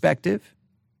Christian perspective,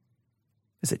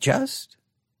 is it just?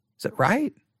 Is it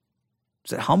right?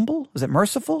 Is it humble? Is it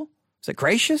merciful? Is it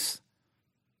gracious?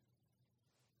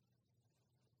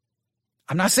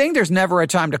 I'm not saying there's never a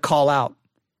time to call out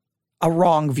a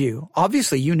wrong view.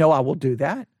 Obviously, you know I will do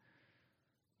that.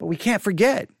 But we can't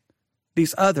forget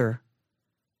these other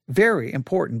very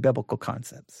important biblical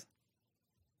concepts.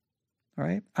 All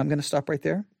right, I'm going to stop right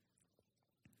there.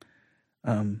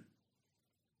 I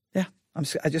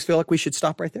just feel like we should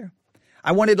stop right there.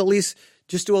 I wanted to at least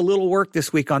just do a little work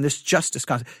this week on this justice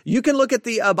concept. You can look at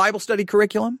the Bible study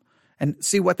curriculum and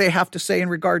see what they have to say in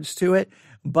regards to it.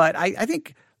 But I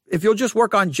think if you'll just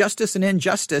work on justice and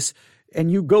injustice and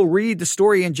you go read the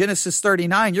story in Genesis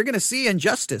 39, you're going to see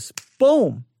injustice.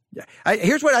 Boom.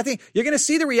 Here's what I think. You're going to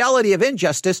see the reality of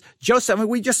injustice. Joseph,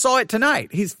 we just saw it tonight.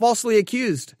 He's falsely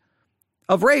accused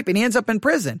of rape and he ends up in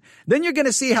prison. Then you're going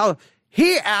to see how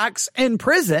he acts in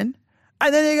prison.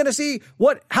 And then you're going to see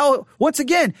once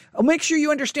again, make sure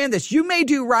you understand this. You may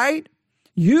do right.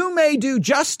 You may do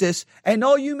justice, and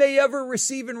all you may ever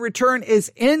receive in return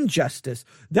is injustice.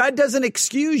 That doesn't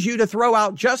excuse you to throw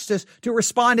out justice to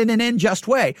respond in an unjust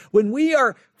way. When we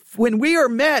are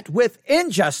met with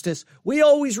injustice, we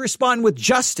always respond with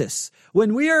justice.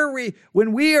 When we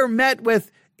are met with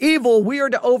evil, we are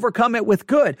to overcome it with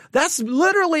good. That's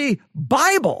literally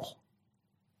Bible.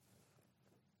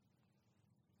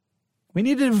 We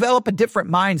need to develop a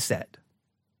different mindset.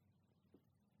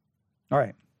 All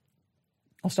right.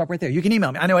 I'll stop right there. You can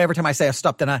email me. I know every time I say I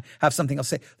stop, then I have something else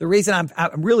to say. The reason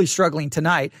I'm really struggling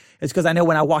tonight is because I know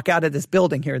when I walk out of this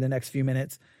building here in the next few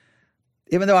minutes,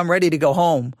 even though I'm ready to go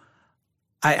home,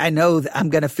 I know that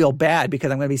I'm going to feel bad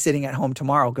because I'm going to be sitting at home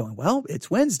tomorrow going, well, it's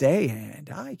Wednesday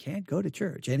and I can't go to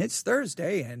church. And it's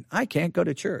Thursday and I can't go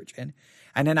to church. And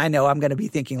then I know I'm going to be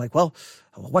thinking like, well,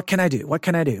 what can I do? What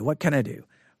can I do? What can I do?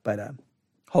 But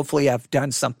hopefully I've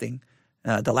done something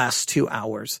the last 2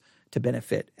 hours to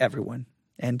benefit everyone.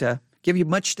 And give you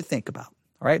much to think about.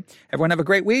 All right. Everyone have a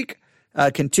great week.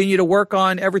 Continue to work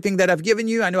on everything that I've given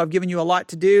you. I know I've given you a lot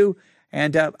to do.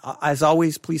 And as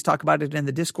always, please talk about it in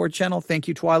the Discord channel. Thank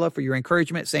you, Twyla, for your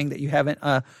encouragement, saying that you haven't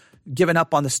given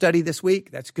up on the study this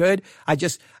week. That's good. I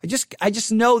just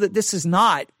know that this is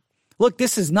not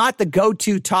the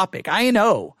go-to topic. I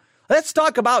know. Let's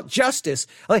talk about justice.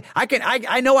 Like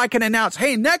I know I can announce,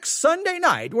 hey, next Sunday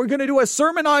night, we're going to do a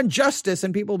sermon on justice.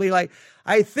 And people will be like,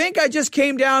 I think I just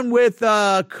came down with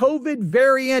COVID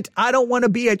variant. I don't want to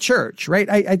be at church, right?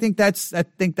 I think that's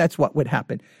what would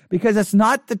happen, because it's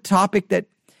not the topic that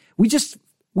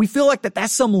we feel like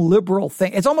that's some liberal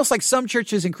thing. It's almost like some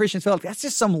churches and Christians feel like that's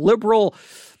just some liberal.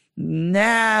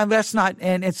 Nah, that's not.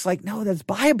 And it's like, no, that's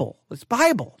Bible. It's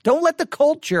Bible. Don't let the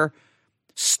culture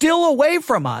steal away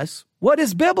from us what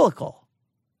is biblical.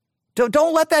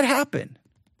 Don't let that happen.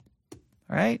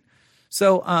 All right.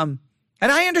 So, and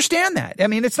I understand that. I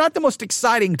mean, it's not the most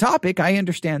exciting topic. I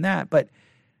understand that. But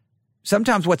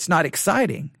sometimes what's not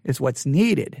exciting is what's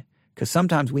needed, because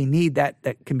sometimes we need that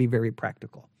can be very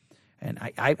practical. And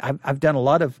I've done a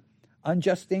lot of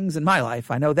unjust things in my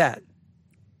life. I know that.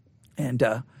 And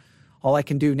all I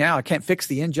can do now, I can't fix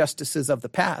the injustices of the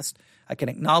past. I can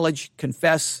acknowledge,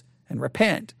 confess, and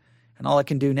repent. And all I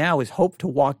can do now is hope to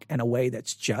walk in a way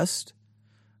that's just,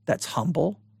 that's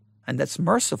humble, and that's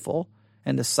merciful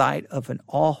in the sight of an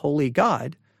all-holy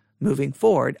God moving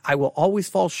forward. I will always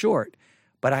fall short,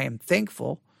 but I am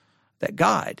thankful that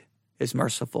God is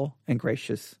merciful and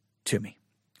gracious to me.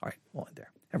 All right, we'll end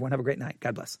there. Everyone have a great night.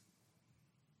 God bless.